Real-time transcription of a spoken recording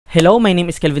Hello, my name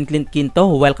is Kelvin Clint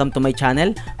Quinto. Welcome to my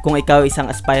channel. Kung ikaw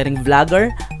isang aspiring vlogger,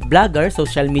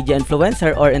 social media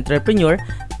influencer, or entrepreneur,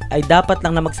 ay dapat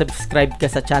lang na mag-subscribe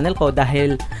ka sa channel ko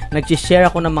dahil nag-share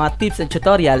ako ng mga tips and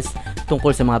tutorials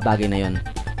tungkol sa mga bagay na yon.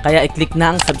 Kaya i-click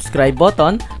na ang subscribe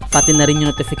button, pati na rin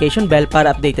yung notification bell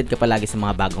para updated ka palagi sa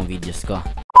mga bagong videos ko.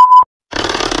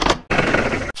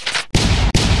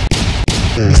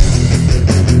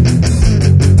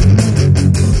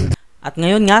 At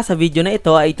ngayon nga sa video na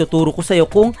ito ay ituturo ko sa iyo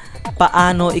kung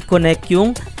paano i-connect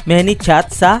yung Manychat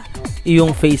sa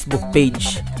iyong Facebook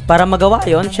page. Para magawa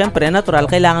yon, syempre natural,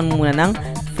 kailangan mo muna ng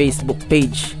Facebook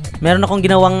page. Meron akong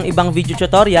ginawang ibang video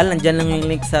tutorial, nandyan lang yung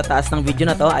link sa taas ng video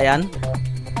na to, ayan,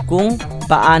 kung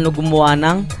paano gumawa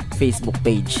ng Facebook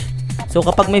page. So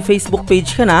kapag may Facebook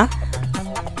page ka na,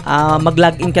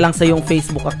 mag-login ka lang sa iyong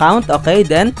Facebook account, okay,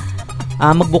 then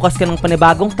magbukas ka ng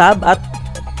panibagong tab at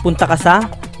punta ka sa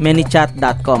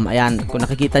Manychat.com. Ayan, kung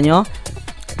nakikita nyo,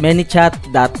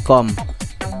 Manychat.com.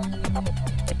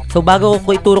 So bago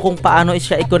ko ituro kung paano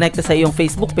siya i-connect sa iyong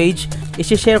Facebook page,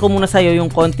 i-share ko muna sa iyo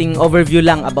yung konting overview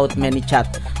lang about Manychat.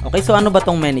 Okay, so ano ba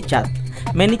tong Manychat?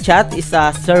 Manychat is a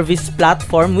service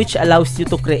platform which allows you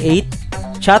to create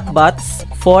chatbots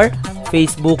for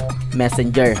Facebook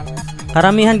Messenger.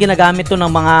 Karamihan ginagamit to ng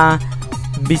mga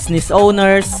business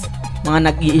owners,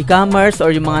 mga nag-e-commerce, or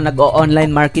yung mga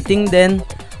nag-o-online marketing din.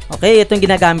 Okay, ito yung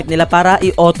ginagamit nila para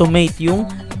i-automate yung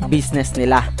business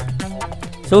nila.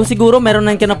 So siguro meron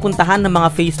na kayo napuntahan ng mga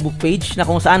Facebook page na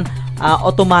kung saan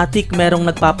automatic merong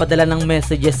nagpapadala ng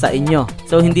messages sa inyo.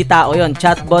 So hindi tao yon,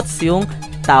 chatbots yung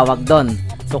tawag doon.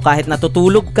 So kahit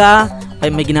natutulog ka, ay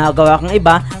may ginagawa kang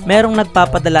iba, merong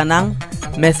nagpapadala ng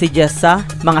messages sa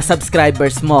mga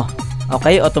subscribers mo.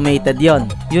 Okay, automated yon.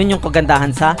 Yun yung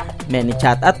kagandahan sa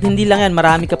Manychat. At hindi lang yan,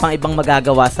 marami ka pang ibang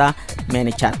magagawa sa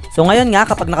Manychat. So ngayon nga,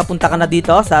 kapag nakapunta ka na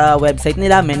dito sa website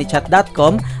nila,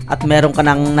 Manychat.com, at meron ka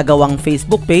nang nagawang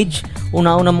Facebook page,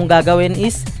 una-una mong gagawin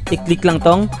is i-click lang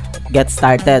tong Get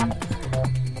Started.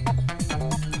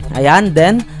 Ayan,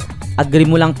 then agree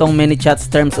mo lang tong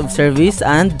Manychat's Terms of Service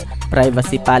and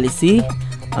Privacy Policy.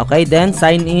 Okay, then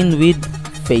sign in with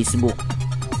Facebook.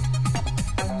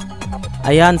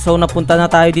 Ayan, so napunta na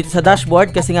tayo dito sa dashboard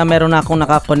kasi nga meron na akong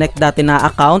nakakonect dati na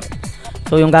account.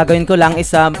 So yung gagawin ko lang is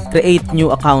create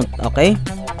new account, okay?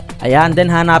 Ayan,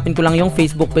 then hanapin ko lang yung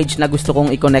Facebook page na gusto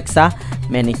kong i-connect sa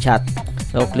Manychat.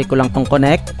 So click ko lang tong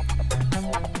connect.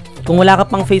 Kung wala ka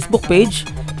pang Facebook page,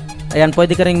 ayan,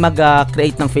 pwede ka ring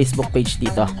mag-create ng Facebook page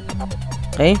dito.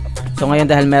 Okay? So ngayon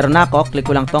dahil meron na ako, click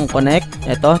ko lang tong connect.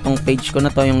 Ito, tong page ko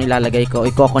na to yung ilalagay ko,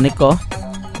 i-connect ko.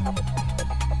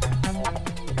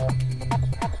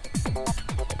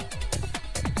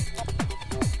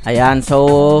 Ayan,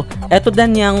 so eto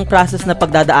din yung process na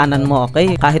pagdadaanan mo,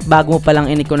 okay? Kahit bago mo pa lang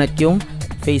i-connect yung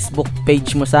Facebook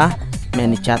page mo sa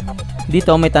Manychat.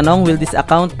 Dito may tanong, will this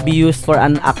account be used for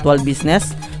an actual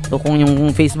business? So kung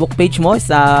yung Facebook page mo is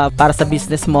para sa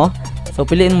business mo, so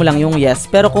piliin mo lang yung yes.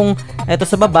 Pero kung eto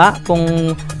sa baba,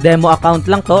 kung demo account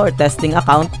lang to or testing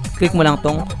account, click mo lang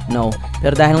tong no.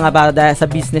 Pero dahil nga dahil sa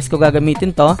business ko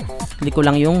gagamitin to, click ko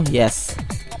lang yung yes.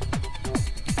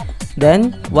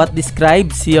 Then, what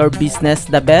describes your business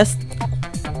the best?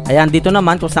 Ayan, dito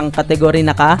naman kung saan category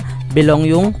naka-belong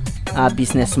yung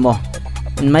business mo.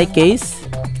 In my case,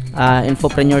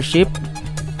 infopreneurship.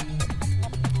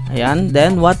 Ayan,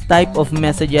 then what type of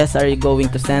messages are you going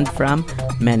to send from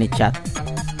Manychat?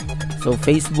 So,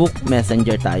 Facebook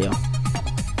Messenger tayo.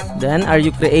 Then, are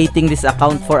you creating this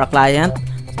account for a client?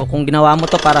 So, kung ginawa mo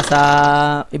to para sa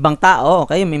ibang tao,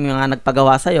 okay, may mga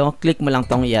nagpagawa sa'yo, click mo lang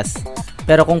tong yes.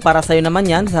 Pero kung para sa'yo naman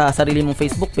yan, sa sarili mong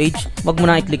Facebook page, wag mo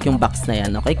na i-click yung box na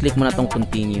yan. Okay, click mo na tong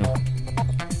continue.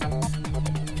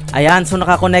 Ayan, so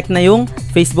nakakonect na yung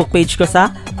Facebook page ko sa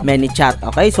Manychat.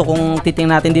 Okay, so kung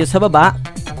titingnan natin dito sa baba,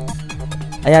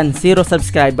 ayan, 0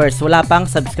 subscribers. Wala pang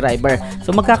subscriber.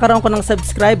 So magkakaroon ko ng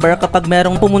subscriber kapag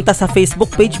merong pumunta sa Facebook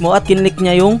page mo at kinlik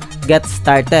niya yung Get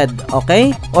Started.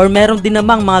 Okay? Or meron din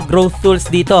namang mga growth tools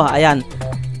dito. Ayan.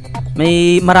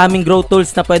 May maraming growth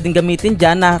tools na pwedeng gamitin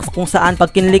dyan na kung saan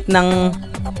pag kinlik ng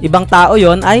ibang tao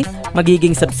yon ay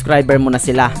magiging subscriber mo na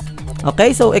sila.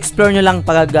 Okay, so explore nyo lang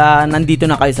pag nandito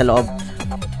na kayo sa loob.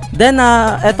 Then,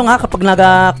 eto nga, kapag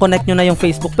nag-connect nyo na yung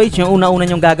Facebook page, yung una-una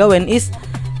nyong gagawin is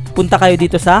punta kayo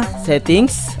dito sa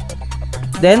settings.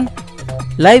 Then,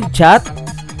 live chat.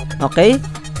 Okay,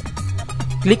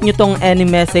 click nyo tong any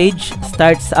message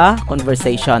starts a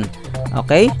conversation.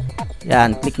 Okay,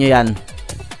 yan, click nyo yan.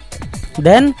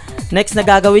 Then, next na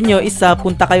gagawin nyo is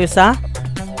punta kayo sa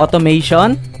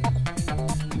automation.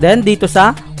 Then, dito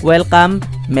sa welcome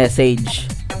message.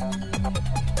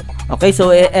 Okay,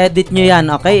 so i-edit nyo yan.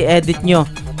 Okay, edit nyo.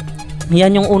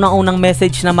 yan yung unang-unang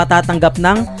message na matatanggap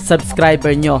ng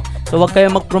subscriber nyo. So wag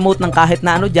kayo mag-promote ng kahit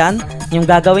na ano dyan. Yung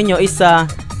gagawin nyo is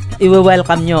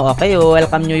i-welcome nyo, okay?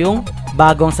 I-welcome nyo yung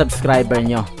bagong subscriber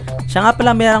nyo. Siya nga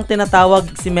pala, mayroong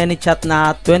tinatawag si Manychat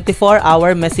na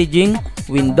 24-hour messaging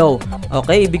window.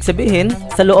 Okay, ibig sabihin,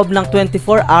 sa loob ng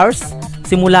 24 hours,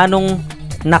 simula nung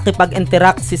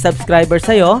nakipag-interact si subscriber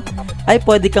sa'yo, ay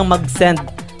pwede kang mag-send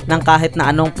ng kahit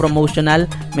na anong promotional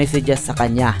messages sa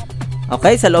kanya.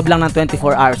 Okay, sa loob lang ng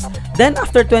 24 hours. Then,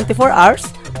 after 24 hours,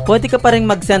 pwede ka pa rin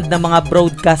mag-send ng mga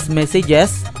broadcast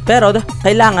messages, pero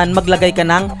kailangan maglagay ka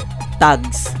ng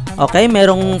tags. Okay,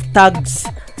 merong tags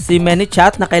si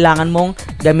Manychat na kailangan mong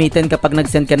gamitin kapag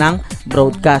nag-send ka ng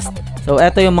broadcast. So,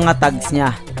 eto yung mga tags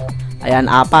niya. Ayan,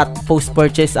 4.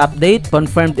 Post-purchase update,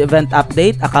 confirmed event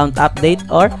update, account update,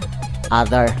 or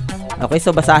other. Okay,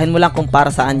 so basahin mo lang kung para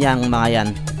saan yung mga yan.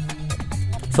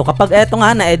 So, kapag eto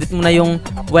nga, na-edit mo na yung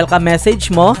welcome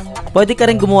message mo, pwede ka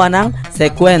rin gumawa ng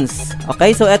sequence.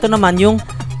 Okay, so eto naman yung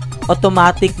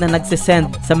automatic na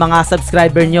nagsisend sa mga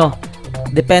subscriber nyo.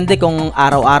 Depende kung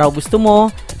araw-araw gusto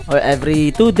mo, or every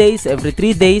 2 days, every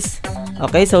 3 days.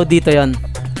 Okay, so dito yon.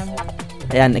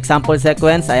 Ayan, example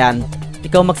sequence. Ayan,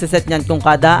 ikaw magsiset nyan kung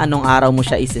kada anong araw mo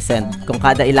siya isi-send, kung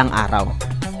kada ilang araw.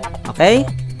 Okay,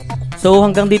 so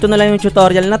hanggang dito na lang yung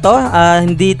tutorial na to.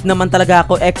 Hindi naman talaga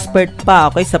ako expert pa,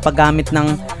 okay, sa paggamit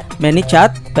ng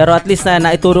Manychat, pero at least na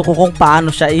naituro ko kung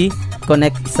paano siya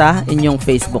i-connect sa inyong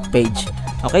Facebook page.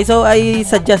 Okay, so I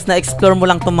suggest na explore mo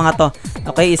lang tong mga to.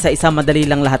 Okay, isa-isa, madali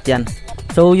lang lahat yan.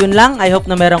 So yun lang, I hope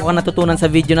na meron kang natutunan sa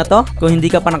video na to. Kung hindi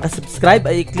ka pa nakasubscribe,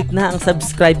 ay click na ang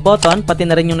subscribe button, pati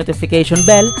na rin yung notification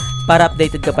bell para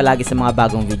updated ka palagi sa mga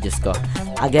bagong videos ko.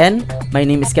 Again, my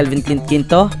name is Kelvin Clint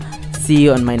Quinto. See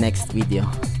you on my next video.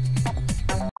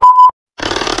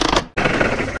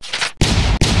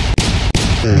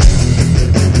 Mm.